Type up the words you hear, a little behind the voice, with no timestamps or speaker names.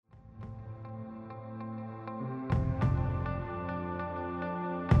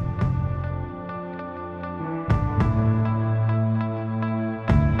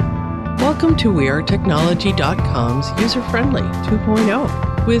Welcome to WeAreTechnology.com's User-Friendly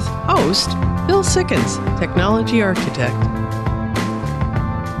 2.0 with host Bill Sickens, Technology Architect.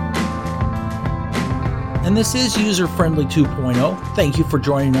 And this is User-Friendly 2.0. Thank you for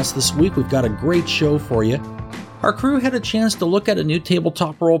joining us this week. We've got a great show for you. Our crew had a chance to look at a new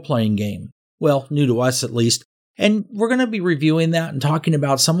tabletop role-playing game. Well, new to us at least. And we're going to be reviewing that and talking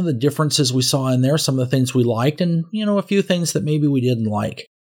about some of the differences we saw in there, some of the things we liked, and, a few things that maybe we didn't like.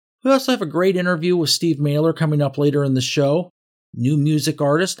 We also have a great interview with Steve Mailer coming up later in the show. New music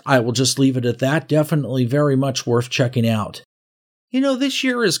artist. I will just leave it at that. Definitely very much worth checking out. This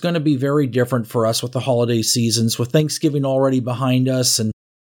year is going to be very different for us with the holiday seasons, with Thanksgiving already behind us and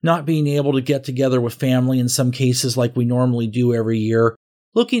not being able to get together with family in some cases like we normally do every year.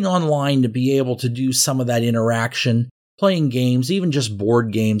 Looking online to be able to do some of that interaction, playing games, even just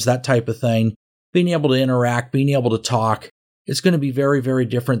board games, that type of thing, being able to interact, being able to talk. It's going to be very, very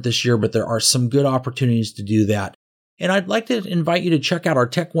different this year, but there are some good opportunities to do that. And I'd like to invite you to check out our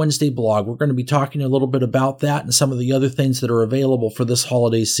Tech Wednesday blog. We're going to be talking a little bit about that and some of the other things that are available for this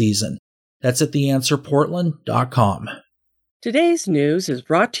holiday season. That's at theanswerportland.com. Today's news is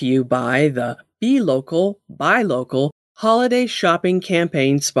brought to you by the Be Local, Buy Local Holiday Shopping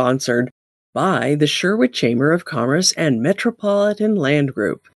Campaign sponsored by the Sherwood Chamber of Commerce and Metropolitan Land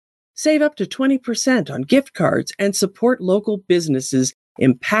Group. Save up to 20% on gift cards and support local businesses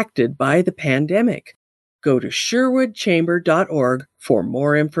impacted by the pandemic. Go to sherwoodchamber.org for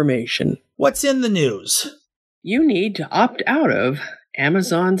more information. What's in the news? You need to opt out of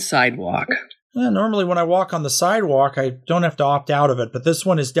Amazon Sidewalk. Normally when I walk on the sidewalk, I don't have to opt out of it, but this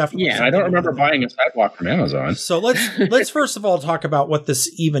one is definitely... Yeah, I don't remember buying a sidewalk from Amazon. So let's first of all talk about what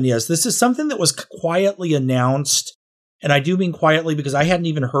this even is. This is something that was quietly announced, and I do mean quietly because I hadn't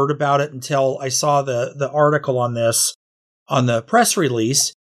even heard about it until I saw the article on this on the press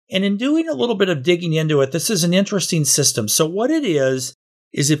release. And in doing a little bit of digging into it, this is an interesting system. So what it is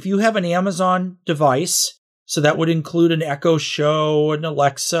if you have an Amazon device, so that would include an Echo Show, an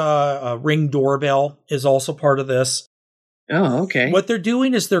Alexa, a Ring doorbell is also part of this. Oh, okay. What they're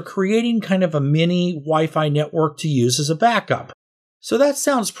doing is they're creating kind of a mini Wi-Fi network to use as a backup. So that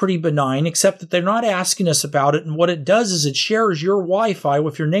sounds pretty benign, except that they're not asking us about it. And what it does is it shares your Wi-Fi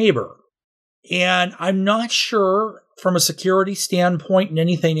with your neighbor. And I'm not sure from a security standpoint and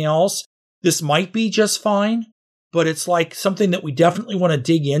anything else, this might be just fine. But it's like something that we definitely want to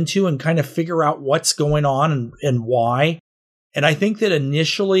dig into and kind of figure out what's going on and why. And I think that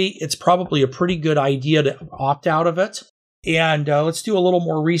initially it's probably a pretty good idea to opt out of it. And let's do a little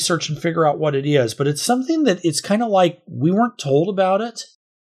more research and figure out what it is. But it's something that it's kind of like we weren't told about it.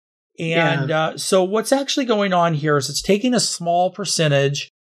 And so what's actually going on here is it's taking a small percentage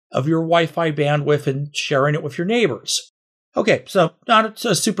of your Wi-Fi bandwidth and sharing it with your neighbors. Okay, so not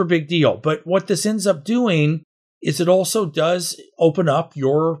a super big deal. But what this ends up doing is it also does open up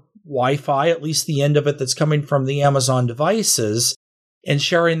your Wi-Fi, at least the end of it that's coming from the Amazon devices, and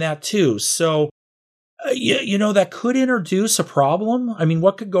sharing that too. So, that could introduce a problem. I mean,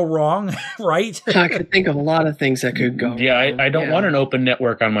 what could go wrong, right? I could think of a lot of things that could go wrong. Yeah, I don't want an open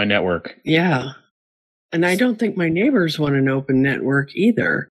network on my network. Yeah. And I don't think my neighbors want an open network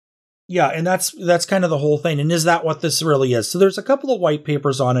either. Yeah, and that's kind of the whole thing. And is that what this really is? So there's a couple of white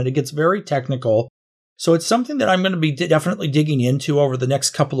papers on it. It gets very technical. So it's something that I'm going to be definitely digging into over the next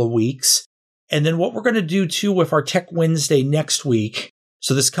couple of weeks. And then what we're going to do too with our Tech Wednesday next week,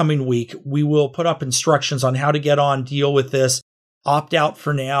 so this coming week, we will put up instructions on how to get on, deal with this, opt out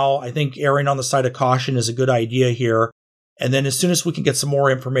for now. I think erring on the side of caution is a good idea here. And then as soon as we can get some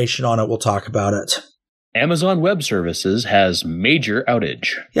more information on it, we'll talk about it. Amazon Web Services has major outage.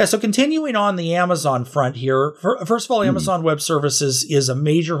 Yeah, so continuing on the Amazon front here, first of all, Amazon Web Services is a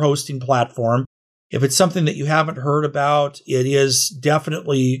major hosting platform. If it's something that you haven't heard about, it is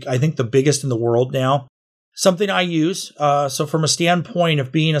definitely, I think, the biggest in the world now. Something I use. So from a standpoint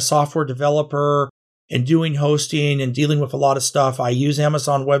of being a software developer and doing hosting and dealing with a lot of stuff, I use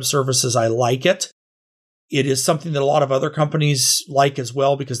Amazon Web Services. I like it. It is something that a lot of other companies like as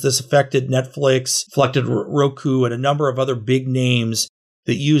well, because this affected Netflix, affected Roku, and a number of other big names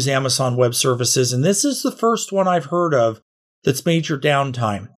that use Amazon Web Services. And this is the first one I've heard of that's major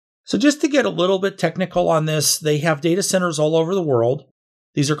downtime. So just to get a little bit technical on this, they have data centers all over the world.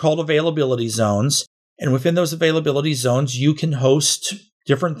 These are called availability zones. And within those availability zones, you can host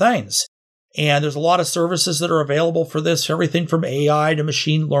different things. And there's a lot of services that are available for this, everything from AI to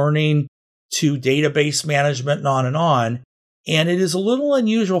machine learning to database management and on and on. And it is a little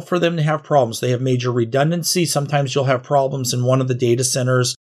unusual for them to have problems. They have major redundancy. Sometimes you'll have problems in one of the data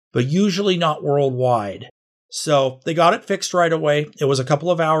centers, but usually not worldwide. So they got it fixed right away. It was a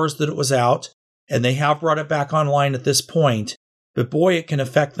couple of hours that it was out, and they have brought it back online at this point. But boy, it can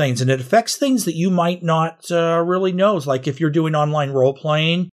affect things, and it affects things that you might not really know. Like if you're doing online role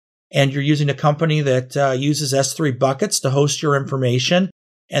playing and you're using a company that uses S3 buckets to host your information,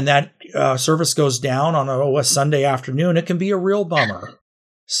 and that service goes down on a Sunday afternoon, it can be a real bummer.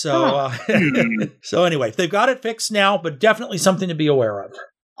 So, so anyway, they've got it fixed now, but definitely something to be aware of.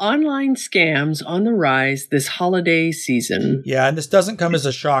 Online scams on the rise this holiday season. Yeah, and this doesn't come as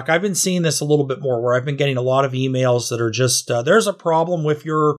a shock. I've been seeing this a little bit more where I've been getting a lot of emails that are just, there's a problem with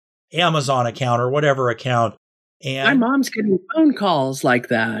your Amazon account or whatever account. And my mom's getting phone calls like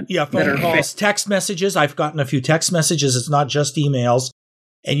that. Yeah, phone calls, text messages. I've gotten a few text messages. It's not just emails.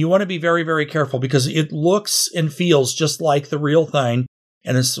 And you want to be very, very careful because it looks and feels just like the real thing.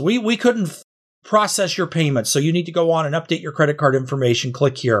 And it's, we couldn't process your payment, so you need to go on and update your credit card information.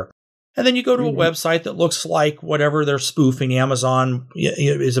 Click here. And then you go to a website that looks like whatever they're spoofing. Amazon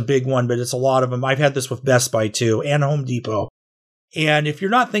is a big one, but it's a lot of them. I've had this with Best Buy too, and Home Depot. And if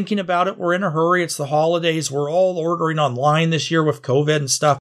you're not thinking about it, we're in a hurry. It's the holidays. We're all ordering online this year with COVID and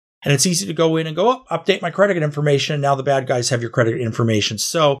stuff. And it's easy to go in and go, oh, update my credit information. And now the bad guys have your credit information.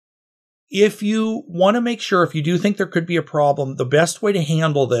 So if you want to make sure, if you do think there could be a problem, the best way to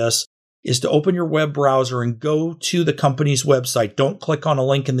handle this is to open your web browser and go to the company's website. Don't click on a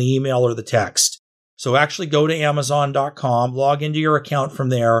link in the email or the text. So actually go to Amazon.com, log into your account from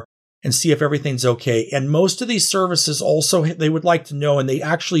there, and see if everything's okay. And most of these services also, they would like to know, and they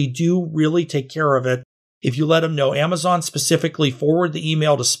actually do really take care of it. If you let them know, Amazon specifically, forward the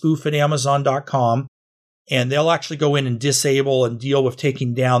email to spoof@amazon.com, and they'll actually go in and disable and deal with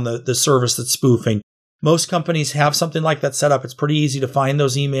taking down the service that's spoofing. Most companies have something like that set up. It's pretty easy to find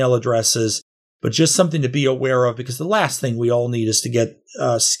those email addresses, but just something to be aware of because the last thing we all need is to get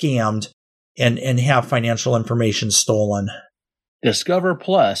scammed and have financial information stolen. Discover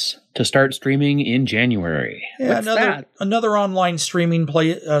Plus to start streaming in January. Yeah, another online streaming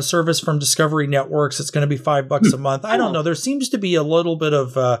service from Discovery Networks. It's going to be $5 a month. I don't know. There seems to be a little bit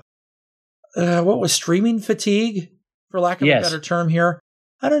of what was streaming fatigue, for lack of a better term here.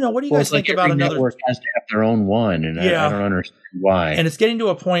 I don't know. What do you guys think about another? Network has to have their own one, and I don't understand why. And it's getting to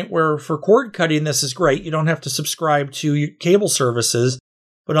a point where for cord cutting, this is great. You don't have to subscribe to cable services.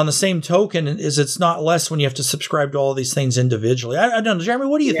 But on the same token, it's not less when you have to subscribe to all these things individually. I don't know. Jeremy,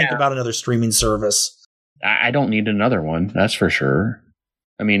 what do you think about another streaming service? I don't need another one. That's for sure.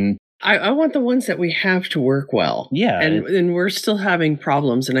 I mean, I want the ones that we have to work well. Yeah. And we're still having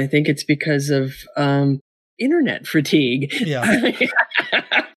problems. And I think it's because of internet fatigue. Yeah.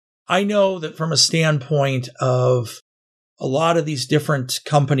 I know that from a standpoint of a lot of these different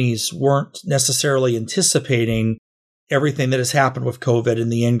companies weren't necessarily anticipating everything that has happened with COVID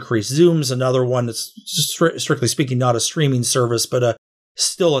and the increase. Zoom's another one that's strictly speaking not a streaming service, but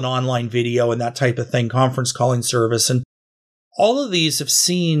still an online video and that type of thing, conference calling service. And all of these have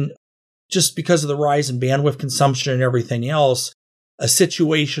seen, just because of the rise in bandwidth consumption and everything else, a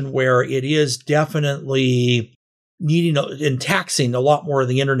situation where it is definitely needing and taxing a lot more of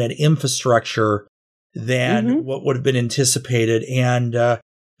the internet infrastructure than what would have been anticipated. And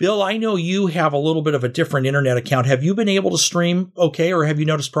Bill, I know you have a little bit of a different internet account. Have you been able to stream okay, or have you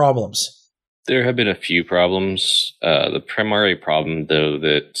noticed problems? There have been a few problems. The primary problem, though,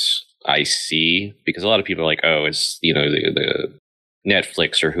 that I see, because a lot of people are like, oh, it's, the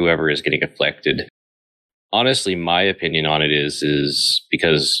Netflix or whoever is getting affected. Honestly, my opinion on it is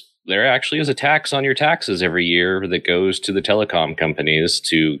because there actually is a tax on your taxes every year that goes to the telecom companies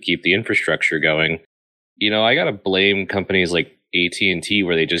to keep the infrastructure going. I got to blame companies like AT&T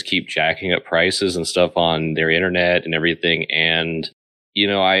where they just keep jacking up prices and stuff on their internet and everything. And,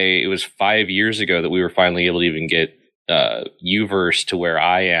 it was 5 years ago that we were finally able to even get Uverse to where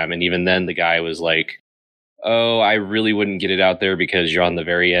I am. And even then the guy was like, oh, I really wouldn't get it out there because you're on the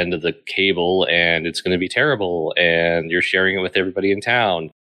very end of the cable and it's going to be terrible and you're sharing it with everybody in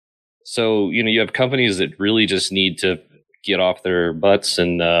town. So, you have companies that really just need to get off their butts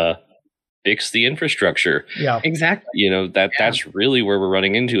and fix the infrastructure. Yeah, exactly. That's really where we're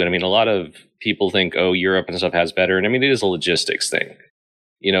running into it. I mean, a lot of people think, oh, Europe and stuff has better. And I mean, it is a logistics thing.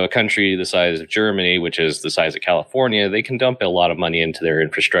 A country the size of Germany, which is the size of California, they can dump a lot of money into their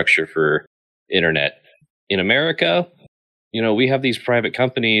infrastructure for internet. In America, we have these private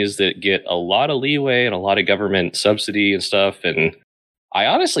companies that get a lot of leeway and a lot of government subsidy and stuff. And I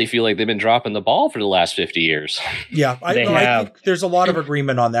honestly feel like they've been dropping the ball for the last 50 years. Yeah, I think there's a lot of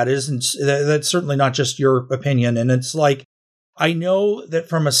agreement on that. That's certainly not just your opinion. And it's like, I know that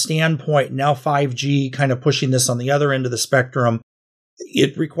from a standpoint, now 5G kind of pushing this on the other end of the spectrum,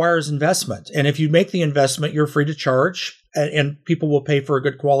 it requires investment. And if you make the investment, you're free to charge, and people will pay for a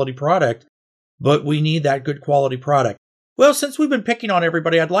good quality product. But we need that good quality product. Well, since we've been picking on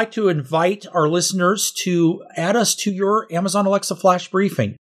everybody, I'd like to invite our listeners to add us to your Amazon Alexa Flash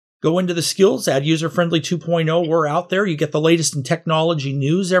Briefing. Go into the skills, add User-Friendly 2.0. We're out there. You get the latest in technology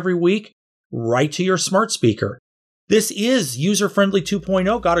news every week right to your smart speaker. This is User-Friendly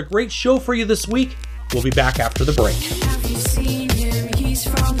 2.0. Got a great show for you this week. We'll be back after the break. Have you seen him? He's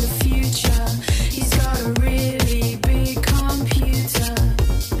from the future. He's got a really big computer.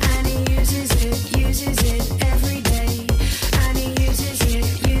 And he uses it every day. And he uses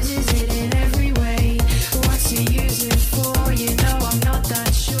it in every way. What's he use it for? You know I'm not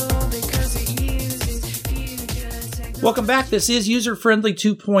that sure because it uses future technology. Welcome back. This is User-Friendly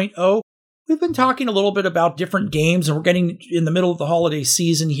 2.0. We've been talking a little bit about different games, and we're getting in the middle of the holiday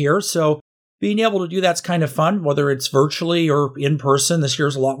season here, so being able to do that's kind of fun, whether it's virtually or in person. This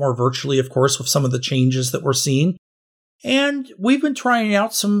year's a lot more virtually, of course, with some of the changes that we're seeing. And we've been trying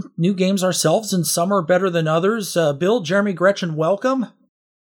out some new games ourselves, and some are better than others. Bill, Jeremy, Gretchen, welcome.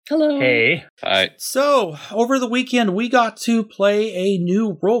 Hello. Hey. Hi. So, over the weekend, we got to play a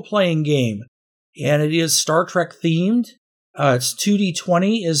new role-playing game, and it is Star Trek themed. It's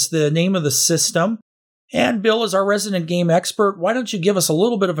 2D20 is the name of the system. And Bill, is our resident game expert, why don't you give us a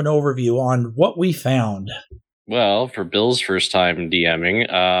little bit of an overview on what we found? Well, for Bill's first time DMing,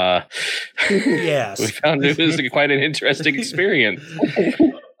 Yes. we found it was quite an interesting experience.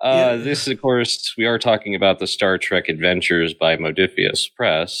 This, of course, we are talking about the Star Trek Adventures by Modifius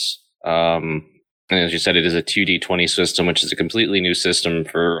Press. And as you said, it is a 2D20 system, which is a completely new system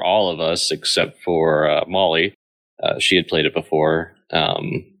for all of us, except for Molly. She had played it before.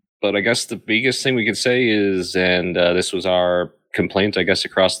 But I guess the biggest thing we could say is, and this was our complaint, I guess,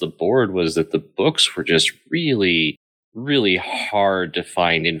 across the board, was that the books were just really, really hard to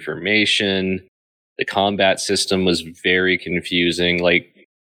find information. The combat system was very confusing. Like,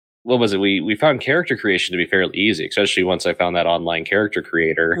 what was it? We found character creation to be fairly easy, especially once I found that online character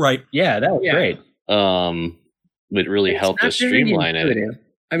creator. Right. Yeah, that was great. It really helped us streamline it.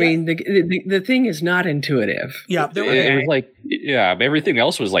 I mean, the thing is not intuitive. Yeah. It was like, everything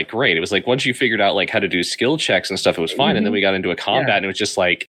else was like great. It was like once you figured out like how to do skill checks and stuff, it was fine. And then we got into a combat, and it was just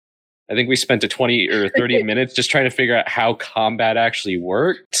like, I think we spent 20 or 30 minutes just trying to figure out how combat actually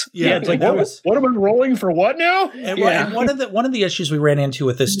worked. Yeah, it's like, what am I rolling for what now? And one of the issues we ran into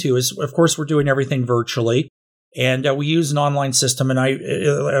with this too is, of course, we're doing everything virtually, and we use an online system.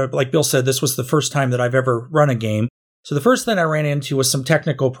 And like Bill said, this was the first time that I've ever run a game. So the first thing I ran into was some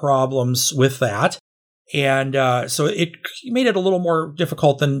technical problems with that. And so it made it a little more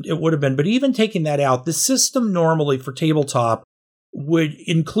difficult than it would have been. But even taking that out, the system normally for tabletop would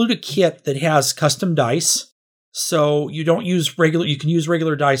include a kit that has custom dice. So you can use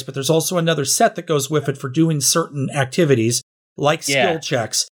regular dice, but there's also another set that goes with it for doing certain activities like skill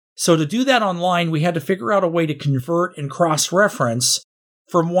checks. So to do that online, we had to figure out a way to convert and cross-reference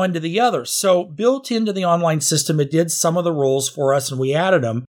from one to the other. So built into the online system, it did some of the rolls for us and we added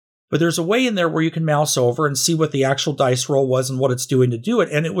them. But there's a way in there where you can mouse over and see what the actual dice roll was and what it's doing to do it.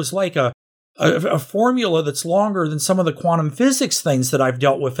 And it was like a formula that's longer than some of the quantum physics things that I've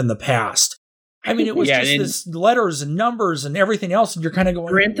dealt with in the past. I mean, it was this letters and numbers and everything else, and you're kind of going,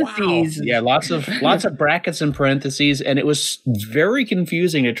 parentheses. Wow. Yeah, lots of brackets and parentheses, and it was very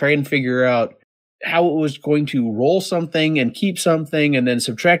confusing to try and figure out how it was going to roll something and keep something and then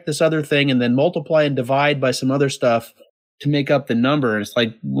subtract this other thing and then multiply and divide by some other stuff to make up the number. It's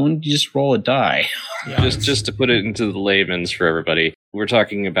like, why don't you just roll a die? Yeah. Just to put it into the layman's for everybody, we're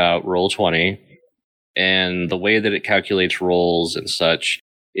talking about Roll20, and the way that it calculates rolls and such,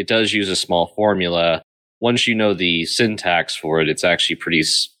 it does use a small formula. Once you know the syntax for it, it's actually pretty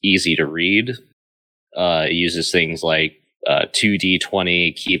easy to read. It uses things like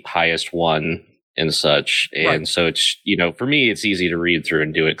 2d20, keep highest one, and such. And so it's, for me, it's easy to read through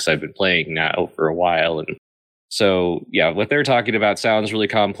and do it because I've been playing now for a while. And so, what they're talking about sounds really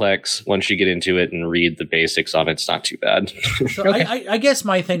complex. Once you get into it and read the basics on it, it's not too bad. So I guess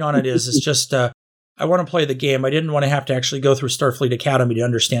my thing on it is just, I want to play the game. I didn't want to have to actually go through Starfleet Academy to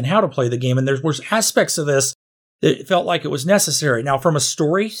understand how to play the game. And there was aspects of this that felt like it was necessary. Now, from a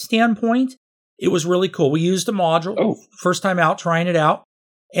story standpoint, it was really cool. We used a module, first time out, trying it out.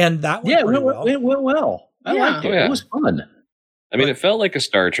 And that went pretty well. It went well. I liked it. It was fun. I mean, it felt like a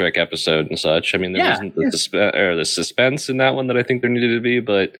Star Trek episode and such. I mean, there wasn't the suspense in that one that I think there needed to be,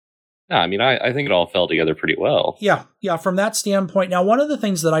 but no, I mean, I think it all fell together pretty well. Yeah, from that standpoint. Now, one of the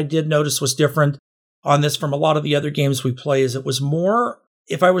things that I did notice was different on this from a lot of the other games we play is it was more,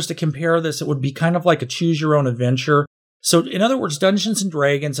 if I was to compare this, it would be kind of like a choose your own adventure. So in other words, Dungeons and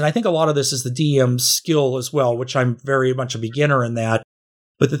Dragons, and I think a lot of this is the DM's skill as well, which I'm very much a beginner in that.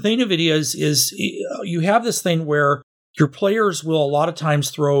 But the thing of it is you have this thing where your players will a lot of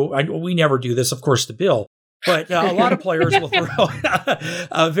times throw, we never do this, of course, to Bill, but a lot of players will throw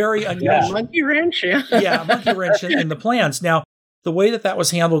a very unusual monkey wrench, monkey wrench in the plans. Now, the way that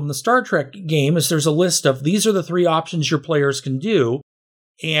was handled in the Star Trek game is there's a list of these are the 3 options your players can do.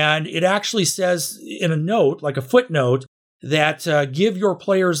 And it actually says in a note, like a footnote, that give your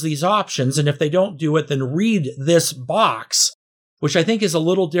players these options. And if they don't do it, then read this box, which I think is a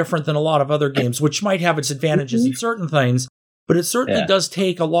little different than a lot of other games, which might have its advantages in certain things. But it certainly does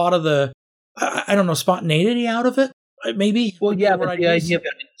take a lot of the, I don't know, spontaneity out of it, maybe. Well, yeah, but the idea of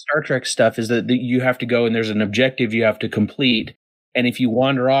Star Trek stuff is that you have to go and there's an objective you have to complete. And if you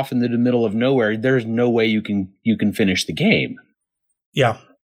wander off into the middle of nowhere, there's no way you can finish the game. Yeah,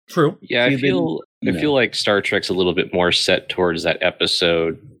 true. Yeah, I feel like Star Trek's a little bit more set towards that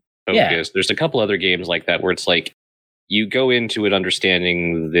episode focus. Yeah. There's a couple other games like that where it's like you go into it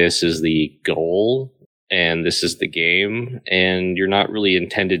understanding this is the goal and this is the game, and you're not really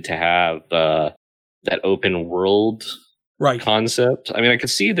intended to have that open world concept. I mean, I could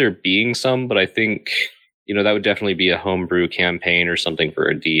see there being some, but I think that would definitely be a homebrew campaign or something for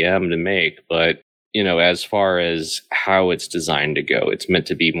a DM to make. But as far as how it's designed to go, it's meant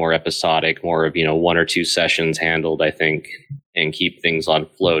to be more episodic, more of, 1 or 2 sessions handled, I think, and keep things on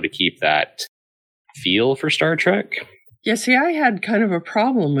flow to keep that feel for Star Trek. Yeah, see, I had kind of a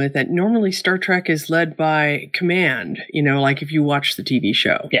problem with it. Normally, Star Trek is led by command, like if you watch the TV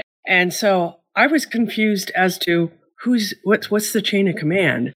show. Yeah. And so I was confused as to what's the chain of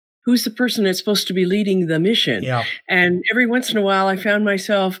command? Who's the person that's supposed to be leading the mission? Yeah. And every once in a while, I found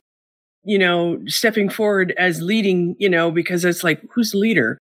myself stepping forward as leading, because it's like, who's the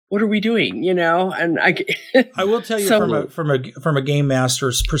leader? What are we doing? And I will tell you from a game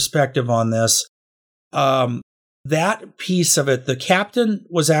master's perspective on this, that piece of it, the captain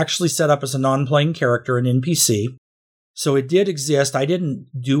was actually set up as a non-playing character, an NPC. So it did exist. I didn't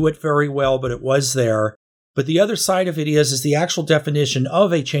do it very well, but it was there. But the other side of it is the actual definition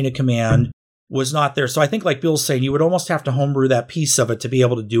of a chain of command was not there. So I think, like Bill's saying, you would almost have to homebrew that piece of it to be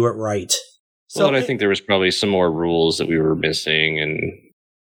able to do it right. So I think there was probably some more rules that we were missing and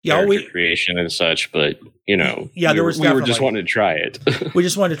creation and such, but we were just wanting to try it. We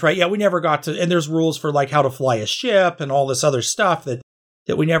just wanted to try it. Yeah, we never got to, and there's rules for like how to fly a ship and all this other stuff that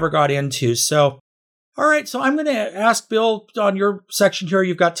we never got into. So, all right. So I'm going to ask Bill on your section here.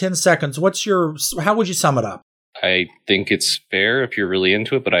 You've got 10 seconds. How would you sum it up? I think it's fair if you're really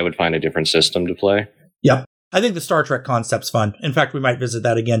into it, but I would find a different system to play. Yeah. I think the Star Trek concept's fun. In fact, we might visit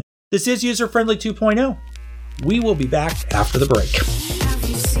that again. This is User Friendly 2.0. We will be back after the break. Have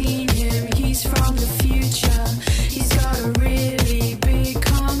you seen him? He's from the future. He's got a really big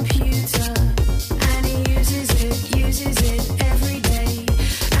computer. And he uses it every day.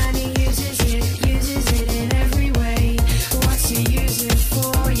 And he uses it in every way. What's he use it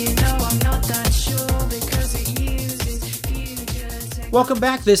for? I'm not that sure because it uses future. Welcome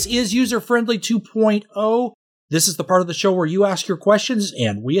back. This is User Friendly 2.0. This is the part of the show where you ask your questions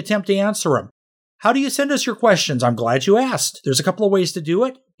and we attempt to answer them. How do you send us your questions? I'm glad you asked. There's a couple of ways to do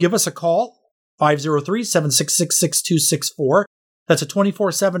it. Give us a call, 503-766-6264. That's a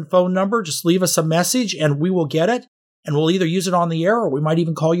 24/7 phone number. Just leave us a message and we will get it. And we'll either use it on the air or we might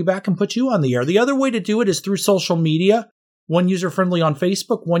even call you back and put you on the air. The other way to do it is through social media. One User Friendly on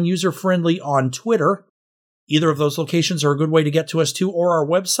Facebook, One User Friendly on Twitter. Either of those locations are a good way to get to us too, or our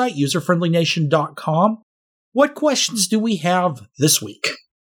website, userfriendlynation.com. What questions do we have this week?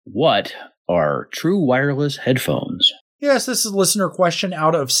 What are true wireless headphones? Yes, this is a listener question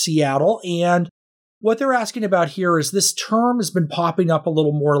out of Seattle, and what they're asking about here is this term has been popping up a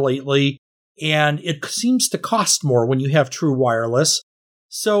little more lately, and it seems to cost more when you have true wireless.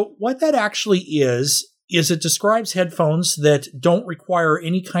 So what that actually is it describes headphones that don't require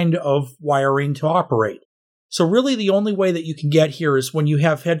any kind of wiring to operate. So really the only way that you can get here is when you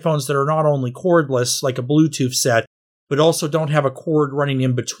have headphones that are not only cordless, like a Bluetooth set, but also don't have a cord running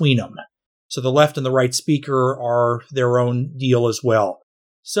in between them. So the left and the right speaker are their own deal as well.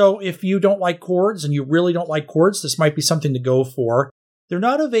 So if you don't like cords and you really don't like cords, this might be something to go for. They're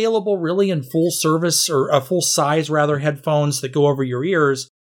not available really in full service or full size rather headphones that go over your ears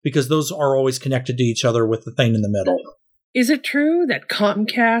because those are always connected to each other with the thing in the middle. Is it true that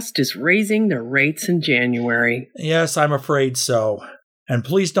Comcast is raising their rates in January? Yes, I'm afraid so. And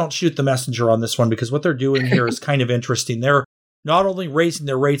please don't shoot the messenger on this one because what they're doing here is kind of interesting. They're not only raising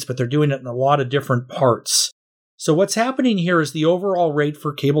their rates, but they're doing it in a lot of different parts. So what's happening here is the overall rate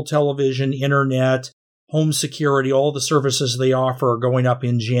for cable television, internet, home security, all the services they offer are going up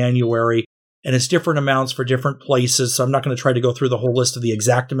in January. And it's different amounts for different places. So I'm not going to try to go through the whole list of the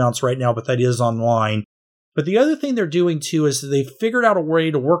exact amounts right now, but that is online. But the other thing they're doing too is that they've figured out a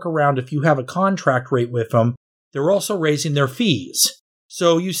way to work around if you have a contract rate with them. They're also raising their fees.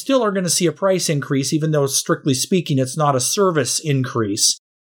 So you still are going to see a price increase, even though strictly speaking, it's not a service increase.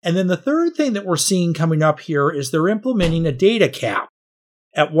 And then the third thing that we're seeing coming up here is they're implementing a data cap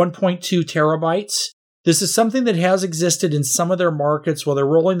at 1.2 terabytes. This is something that has existed in some of their markets. Well, they're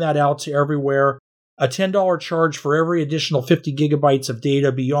rolling that out to everywhere. A $10 charge for every additional 50 gigabytes of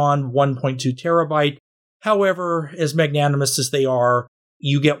data beyond 1.2 terabyte. However, as magnanimous as they are,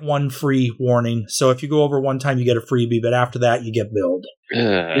 you get one free warning. So if you go over one time, you get a freebie, but after that, you get billed.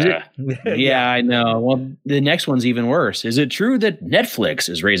 Is it? Yeah, I know. Well, the next one's even worse. Is it true that Netflix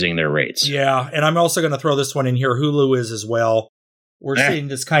is raising their rates? Yeah, and I'm also going to throw this one in here. Hulu is as well. We're seeing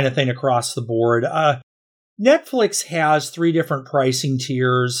this kind of thing across the board. Netflix has 3 different pricing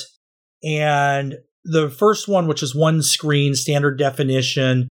tiers, and the first one, which is one screen, standard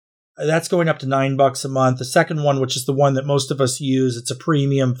definition, that's going up to $9 a month. The second one, which is the one that most of us use, it's a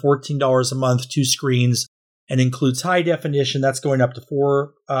premium, $14 a month, 2 screens, and includes high definition. That's going up to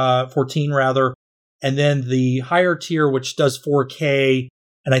 $14 rather. And then the higher tier, which does 4K,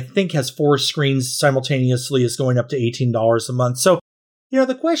 and I think has 4 screens simultaneously, is going up to $18 a month. So,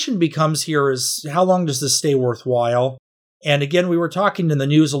 the question becomes here is, how long does this stay worthwhile? And again, we were talking in the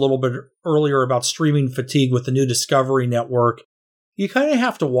news a little bit earlier about streaming fatigue with the new Discovery Network. You kind of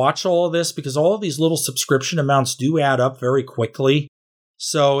have to watch all of this because all of these little subscription amounts do add up very quickly.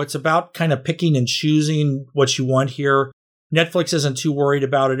 So it's about kind of picking and choosing what you want here. Netflix isn't too worried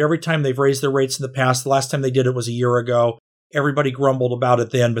about it. Every time they've raised their rates in the past, the last time they did it was a year ago. Everybody grumbled about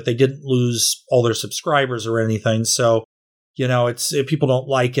it then, but they didn't lose all their subscribers or anything. So, it's people don't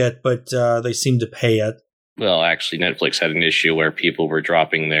like it, but they seem to pay it. Well, actually, Netflix had an issue where people were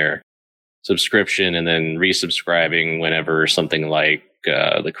dropping their subscription and then resubscribing whenever something like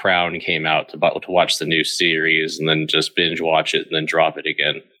The Crown came out to watch the new series, and then just binge watch it and then drop it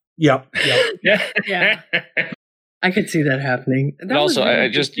again. Yep. Yeah. I could see that happening. But also, I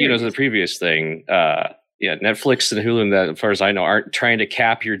just, the previous thing, Netflix and Hulu, as far as I know, aren't trying to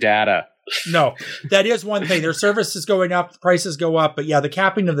cap your data. No, that is one thing. Their service is going up, the prices go up, but the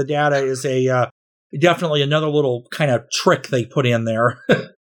capping of the data is definitely another little kind of trick they put in there.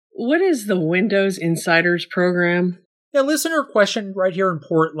 What is the Windows Insiders program? Yeah, listener question right here in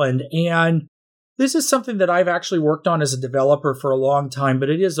Portland, and this is something that I've actually worked on as a developer for a long time, but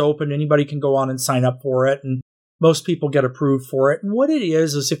it is open. Anybody can go on and sign up for it, and most people get approved for it. And what it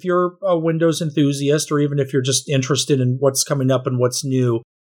is if you're a Windows enthusiast, or even if you're just interested in what's coming up and what's new,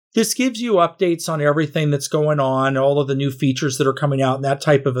 this gives you updates on everything that's going on, all of the new features that are coming out and that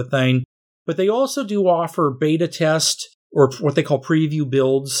type of a thing. But they also do offer beta test, or what they call preview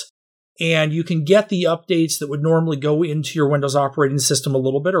builds. And you can get the updates that would normally go into your Windows operating system a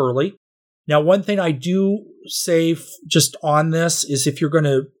little bit early. Now, one thing I do say just on this is if you're going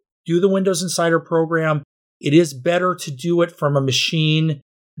to do the Windows Insider program, it is better to do it from a machine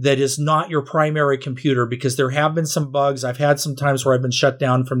that is not your primary computer, because there have been some bugs. I've had some times where I've been shut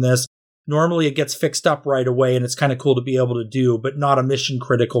down from this. Normally it gets fixed up right away, and it's kind of cool to be able to do, but not a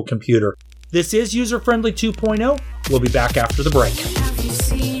mission-critical computer. This is User Friendly 2.0. We'll be back after the break. Have you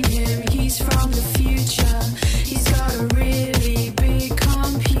seen him? He's from the future. He's got a really big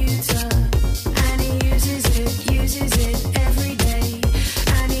computer, and he uses it every day.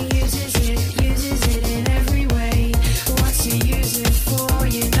 And he uses it in every way. What's he use it for?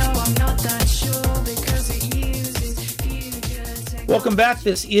 I'm not that sure, because it uses future technology. Welcome back.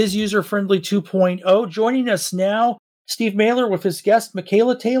 This is User Friendly 2.0. Joining us now, Steve Mailer with his guest,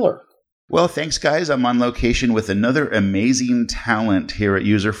 Makayla Taylor. Well, thanks, guys. I'm on location with another amazing talent here at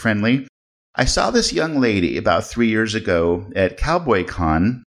User Friendly. I saw this young lady about 3 years ago at Cowboy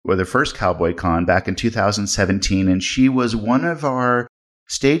Con, or the first Cowboy Con back in 2017, and she was one of our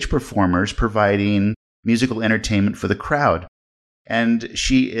stage performers providing musical entertainment for the crowd. And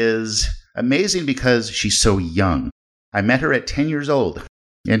she is amazing because she's so young. I met her at 10 years old,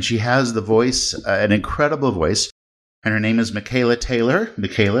 and she has the voice, an incredible voice. And her name is Makayla Taylor.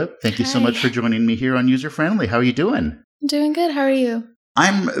 Makayla, thank you so much for joining me here on User Friendly. How are you doing? I'm doing good. How are you?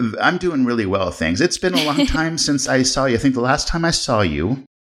 I'm doing really well, thanks. It's been a long time since I saw you. I think the last time I saw you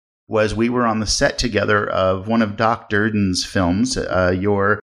was we were on the set together of one of Doc Durden's films.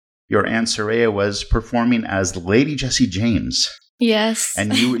 Your Aunt Soraya was performing as Lady Jessie James. Yes.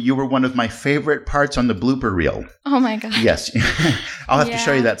 And you were one of my favorite parts on the blooper reel. Oh my God. Yes. I'll have to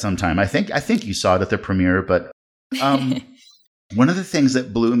show you that sometime. I think you saw it at the premiere, but one of the things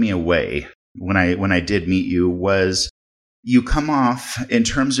that blew me away when I did meet you was you come off, in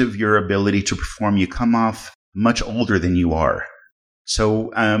terms of your ability to perform, you come off much older than you are.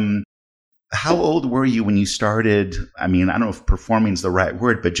 So, how old were you when you started? I mean, I don't know if performing is the right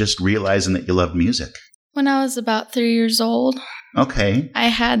word, but just realizing that you love music. When I was about 3 years old, Okay. I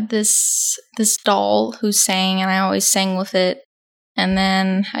had this doll who sang, and I always sang with it. And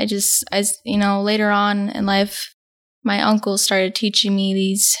then later on in life, my uncle started teaching me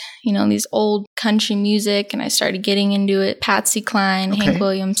these old country music, and I started getting into it. Patsy Cline, Okay. Hank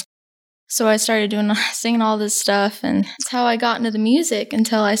Williams. So I started singing all this stuff, and that's how I got into the music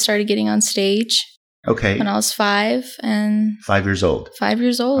until I started getting on stage Okay. when I was 5 and 5 years old. 5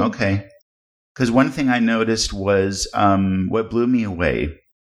 years old. Okay. Because one thing I noticed was what blew me away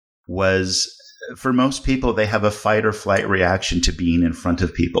was, for most people, they have a fight or flight reaction to being in front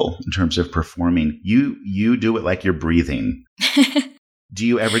of people in terms of performing. You do it like you're breathing. Do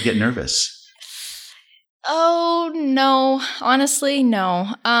you ever get nervous? Oh, no. Honestly,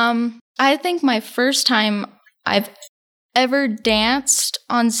 no. I think my first time I've ever danced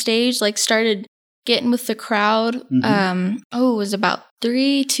on stage, like started getting with the crowd, it was about 2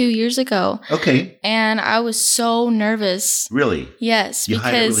 years ago. Okay. And I was so nervous. Really? Yes. You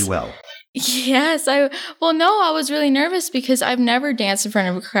hide it really well. Yes. I was really nervous because I've never danced in front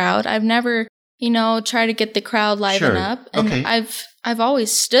of a crowd. I've never, tried to get the crowd liven up. And Okay. I've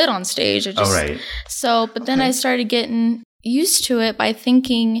always stood on stage. Right. But then I started getting used to it by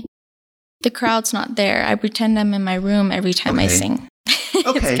thinking the crowd's not there. I pretend I'm in my room every time I sing.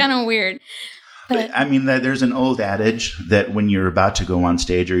 It's kind of weird. But I mean, there's an old adage that when you're about to go on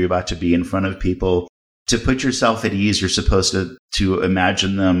stage or you're about to be in front of people, to put yourself at ease, you're supposed to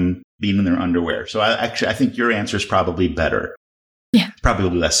imagine them being in their underwear. So I think your answer is probably better. Yeah.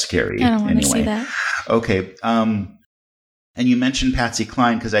 Probably less scary. I don't want to anyway. see that. Okay. And you mentioned Patsy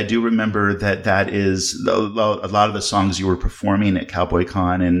Cline, because I do remember that is a lot of the songs you were performing at Cowboy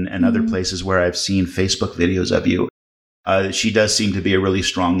Con and other places where I've seen Facebook videos of you. She does seem to be a really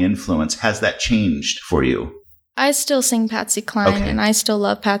strong influence. Has that changed for you? I still sing Patsy Cline, and I still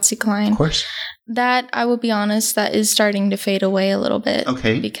love Patsy Cline. Of course. That, I will be honest, that is starting to fade away a little bit.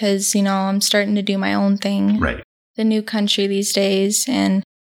 Okay. Because, I'm starting to do my own thing. Right. The new country these days. And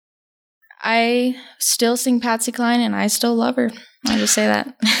I still sing Patsy Cline, and I still love her. I'll just say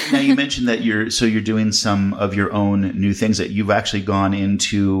that. Now, you mentioned that you're doing some of your own new things that you've actually gone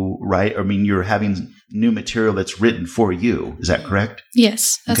into, right? I mean, you're having new material that's written for you. Is that correct?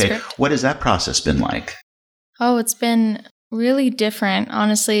 Yes, that's correct. What has that process been like? Oh, it's been really different.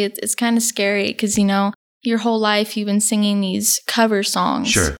 Honestly, it's kind of scary because, your whole life you've been singing these cover songs.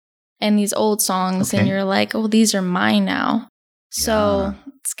 Sure. And these old songs, and you're like, oh, these are mine now. So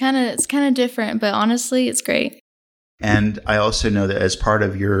it's kind of different, but honestly, it's great. And I also know that as part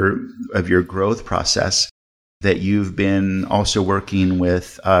of your growth process, that you've been also working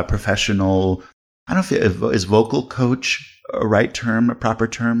with a professional, I don't know if is vocal coach a right term, a proper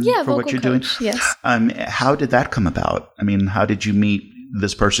term for what you're doing? Yes. How did that come about? I mean, how did you meet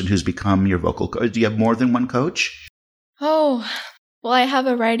this person who's become your vocal coach? Do you have more than one coach? Oh, well, I have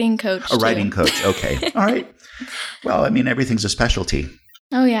a writing coach. Writing coach. Okay. All right. Well, I mean, everything's a specialty.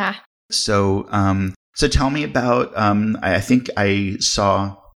 Oh, yeah. So, so tell me about, I think I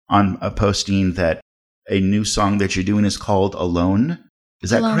saw on a posting that a new song that you're doing is called Alone.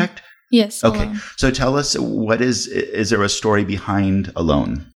 Is that Alone. correct? Yes. Okay. Alone. So tell us, is there a story behind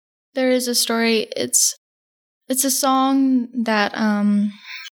Alone? There is a story. It's a song that,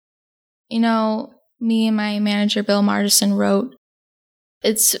 me and my manager, Bill Martison, wrote.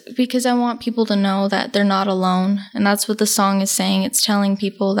 It's because I want people to know that they're not alone. And that's what the song is saying. It's telling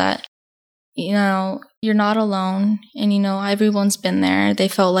people that, you're not alone. And, everyone's been there. They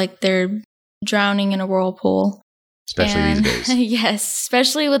felt like they're drowning in a whirlpool. Especially these days. Yes,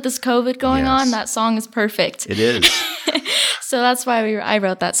 especially with this COVID going on, that song is perfect. It is. So that's why I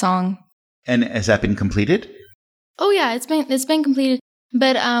wrote that song. And has that been completed? Oh yeah, it's been completed.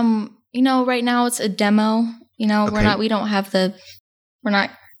 But right now it's a demo. We're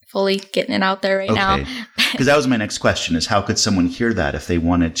not fully getting it out there right now. Because that was my next question: is how could someone hear that if they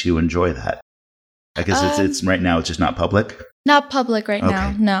wanted to enjoy that? I guess it's right now. It's just not public. Not public right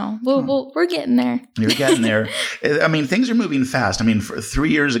now. No, we're getting there. You're getting there. I mean, things are moving fast. I mean, 3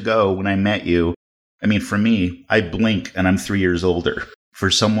 years ago when I met you, I mean, for me, I blink and I'm 3 years older.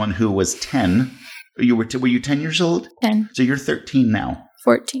 For someone who was 10, were you 10 years old? 10. So you're 13 now.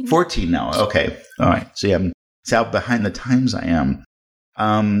 14. 14 now. Okay. All right. So yeah, it's how behind the times I am.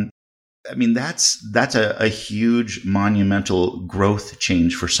 I mean, that's a huge monumental growth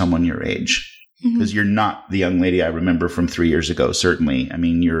change for someone your age. because you're not the young lady I remember from 3 years ago. Certainly, I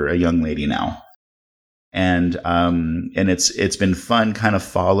mean, you're a young lady now, and it's been fun kind of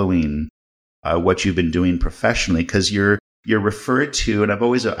following what you've been doing professionally, because you're referred to, and I've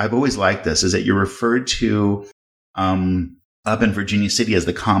always liked this, is that you're referred to up in Virginia City as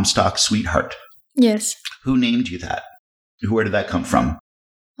the Comstock sweetheart. Yes. Who named you that? Where did that come from?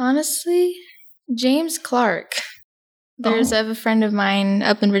 Honestly, James Clark. I have a friend of mine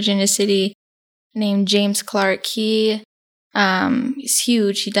up in Virginia City named James Clark. He's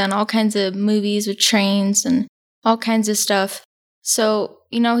huge. He's done all kinds of movies with trains and all kinds of stuff. So,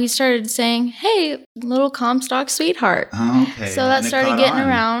 he started saying, "Hey, little Comstock sweetheart." Oh, okay. So that started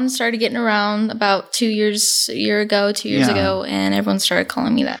getting around about 2 years ago, and everyone started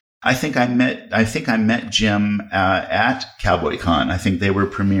calling me that. I think I met Jim at Cowboy Con. I think they were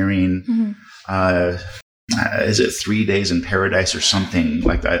premiering is it 3 Days in Paradise or something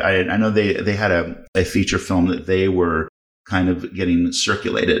like that. I know they had a feature film that they were kind of getting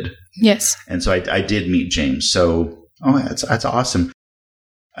circulated. Yes. And so I did meet James. So that's awesome.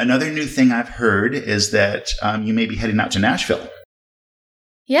 Another new thing I've heard is that you may be heading out to Nashville.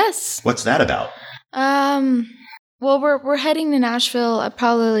 Yes. What's that about? Well, we're heading to Nashville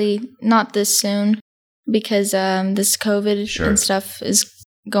probably not this soon because this COVID and stuff is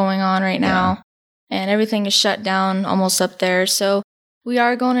going on right now, and everything is shut down almost up there. So we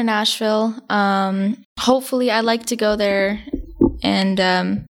are going to Nashville. Hopefully, I'd like to go there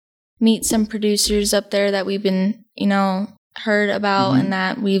and meet some producers up there that we've been, heard about and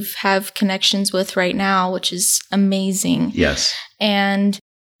that we've have connections with right now, which is amazing. Yes. And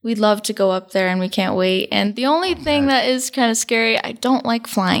we'd love to go up there, and we can't wait. And the only thing that is kind of scary, I don't like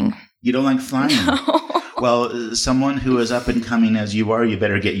flying. You don't like flying? No. Well, someone who is up and coming as you are, you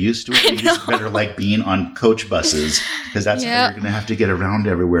better get used to it. You just better like being on coach buses, because that's how you're going to have to get around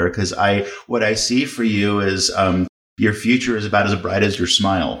everywhere. Because what I see for you is your future is about as bright as your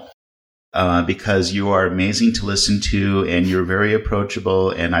smile. Because you are amazing to listen to, and you're very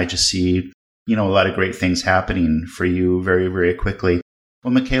approachable, and I just see, a lot of great things happening for you very, very quickly.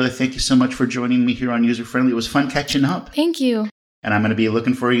 Well, Makayla, thank you so much for joining me here on User Friendly. It was fun catching up. Thank you. And I'm going to be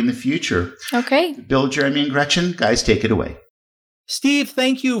looking for you in the future. Okay. Bill, Jeremy, and Gretchen, guys, take it away. Steve,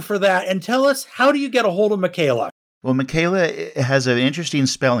 thank you for that. And tell us, how do you get a hold of Makayla? Well, Makayla has an interesting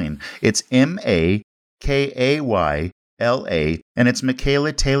spelling. It's Makayla, and it's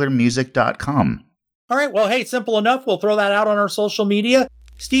MakaylaTaylorMusic.com. All right. Well, hey, simple enough. We'll throw that out on our social media.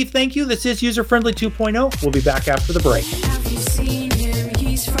 Steve, thank you. This is User Friendly 2.0. We'll be back after the break. Have you seen him?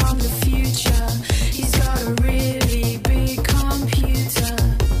 He's from the future. He's got a really big computer,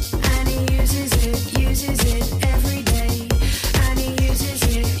 and he uses it every day. And he uses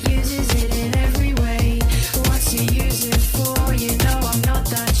it in every way. What's he use it for? I'm not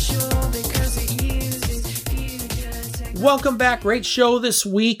that sure, because it uses future technology. Welcome back. Great show this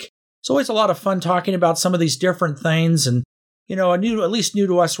week. It's always a lot of fun talking about some of these different things, and at least new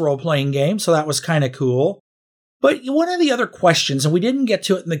to us role-playing game, so that was kind of cool. But one of the other questions, and we didn't get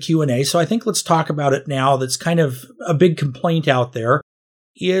to it in the Q&A, so I think let's talk about it now, that's kind of a big complaint out there,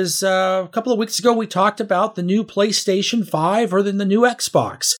 is a couple of weeks ago we talked about the new PlayStation 5 or the new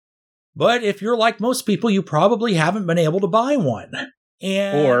Xbox. But if you're like most people, you probably haven't been able to buy one.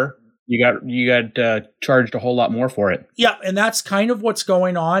 Or you got charged a whole lot more for it. Yeah, and that's kind of what's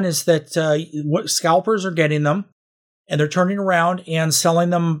going on, is that what scalpers are getting them, and they're turning around and selling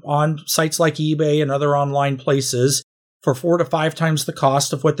them on sites like eBay and other online places for 4 to 5 times the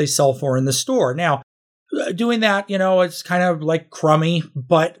cost of what they sell for in the store. Now, doing that, it's kind of like crummy,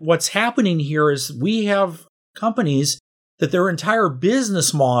 but what's happening here is we have companies that their entire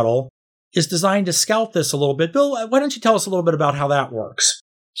business model is designed to scalp this a little bit. Bill, why don't you tell us a little bit about how that works?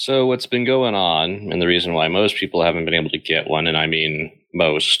 So what's been going on, and the reason why most people haven't been able to get one, and I mean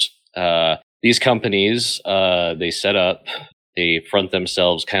most, these companies, they set up, they front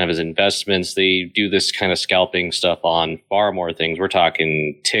themselves kind of as investments. They do this kind of scalping stuff on far more things. We're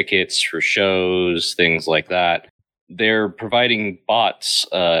talking tickets for shows, things like that. They're providing bots,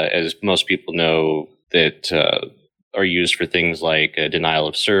 as most people know, that are used for things like denial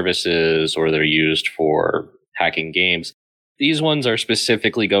of services, or they're used for hacking games. These ones are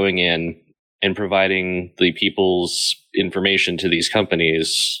specifically going in and providing the people's information to these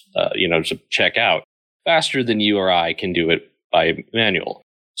companies, to check out faster than you or I can do it by manual.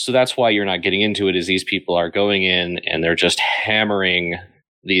 So that's why you're not getting into it, is these people are going in and they're just hammering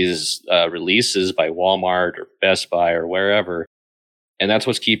these releases by Walmart or Best Buy or wherever. And that's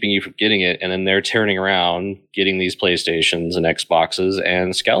what's keeping you from getting it. And then they're turning around, getting these PlayStations and Xboxes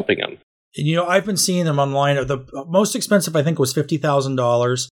and scalping them. And, I've been seeing them online. The most expensive, I think, was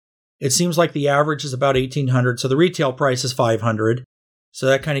 $50,000. It seems like the average is about $1,800, so the retail price is $500. So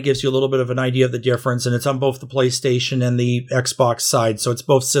that kind of gives you a little bit of an idea of the difference, and it's on both the PlayStation and the Xbox side, so it's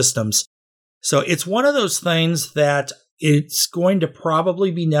both systems. So it's one of those things that it's going to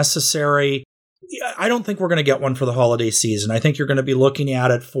probably be necessary. I don't think we're going to get one for the holiday season. I think you're going to be looking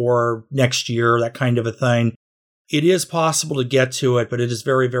at it for next year, that kind of a thing. It is possible to get to it, but it is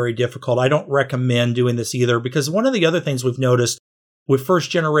very, very difficult. I don't recommend doing this either, because one of the other things we've noticed with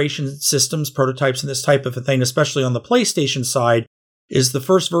first-generation systems, prototypes, and this type of a thing, especially on the PlayStation side, is the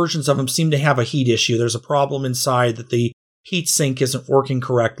first versions of them seem to have a heat issue. There's a problem inside that the heat sink isn't working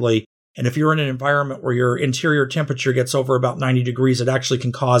correctly. And if you're in an environment where your interior temperature gets over about 90 degrees, it actually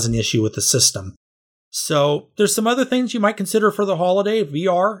can cause an issue with the system. So there's some other things you might consider for the holiday.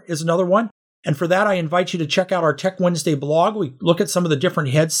 VR is another one. And for that, I invite you to check out our Tech Wednesday blog. We look at some of the different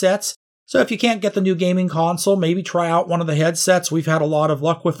headsets. So if you can't get the new gaming console, maybe try out one of the headsets. We've had a lot of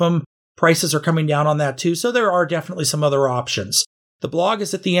luck with them. Prices are coming down on that too. So there are definitely some other options. The blog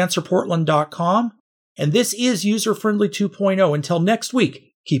is at theanswerportland.com. And this is User Friendly 2.0. Until next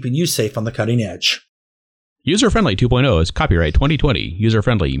week, keeping you safe on the cutting edge. User Friendly 2.0 is copyright 2020 User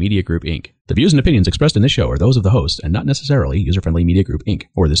Friendly Media Group Inc. The views and opinions expressed in this show are those of the host and not necessarily User Friendly Media Group Inc.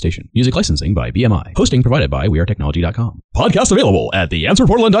 or the station. Music licensing by BMI. Hosting provided by wearetechnology.com. Podcast available at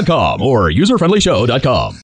theanswerportland.com or userfriendlyshow.com.